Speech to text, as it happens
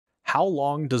How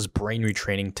long does brain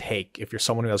retraining take? If you're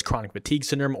someone who has chronic fatigue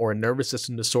syndrome or a nervous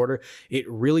system disorder, it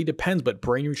really depends, but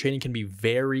brain retraining can be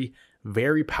very,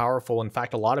 very powerful. In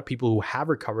fact, a lot of people who have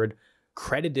recovered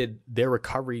credited their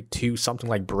recovery to something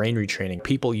like brain retraining.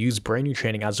 People use brain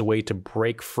retraining as a way to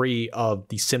break free of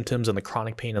the symptoms and the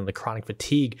chronic pain and the chronic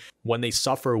fatigue when they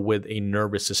suffer with a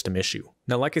nervous system issue.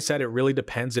 Now, like I said, it really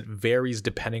depends. It varies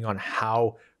depending on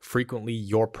how frequently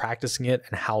you're practicing it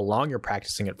and how long you're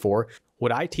practicing it for.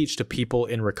 What I teach to people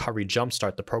in Recovery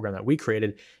Jumpstart, the program that we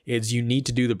created, is you need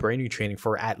to do the brain retraining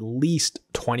for at least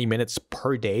 20 minutes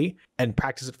per day and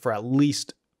practice it for at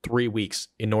least 3 weeks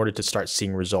in order to start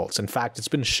seeing results. In fact, it's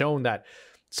been shown that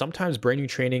sometimes brain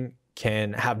retraining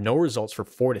can have no results for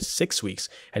 4 to 6 weeks.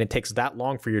 And it takes that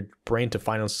long for your brain to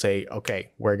finally say,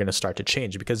 okay, we're going to start to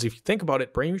change. Because if you think about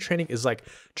it, brain retraining is like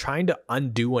trying to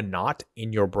undo a knot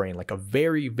in your brain, like a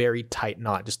very, very tight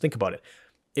knot. Just think about it.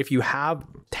 If you have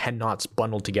 10 knots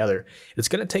bundled together, it's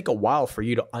going to take a while for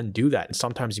you to undo that. And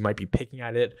sometimes you might be picking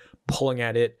at it, pulling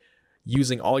at it,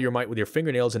 using all your might with your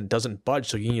fingernails, and it doesn't budge.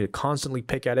 So you need to constantly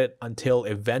pick at it until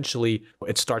eventually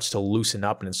it starts to loosen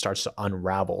up and it starts to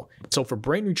unravel. So for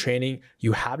brain retraining,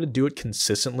 you have to do it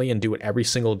consistently and do it every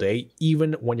single day,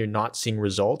 even when you're not seeing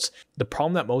results. The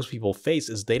problem that most people face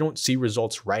is they don't see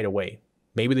results right away.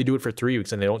 Maybe they do it for 3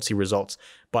 weeks and they don't see results.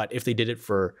 But if they did it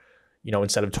for,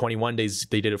 instead of 21 days,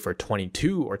 they did it for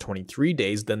 22 or 23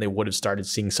 days, then they would have started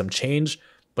seeing some change.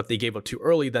 But they gave up too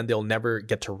early, then they'll never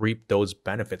get to reap those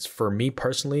benefits. For me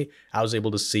personally, I was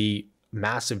able to see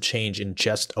massive change in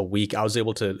just a week. I was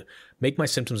able to make my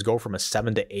symptoms go from a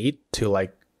 7 to 8 to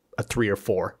like a 3 or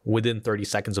 4 within 30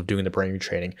 seconds of doing the brain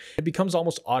retraining. It becomes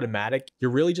almost automatic.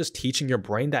 You're really just teaching your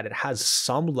brain that it has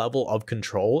some level of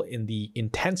control in the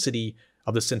intensity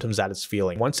of the symptoms that it's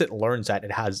feeling. Once it learns that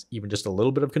it has even just a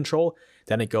little bit of control,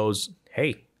 then it goes,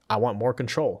 hey, I want more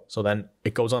control. So then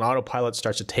it goes on autopilot,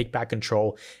 starts to take back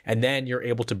control, and then you're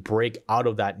able to break out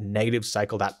of that negative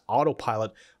cycle, that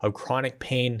autopilot of chronic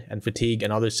pain and fatigue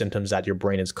and other symptoms that your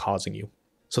brain is causing you.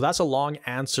 So that's a long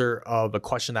answer of a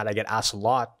question that I get asked a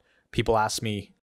lot. People ask me,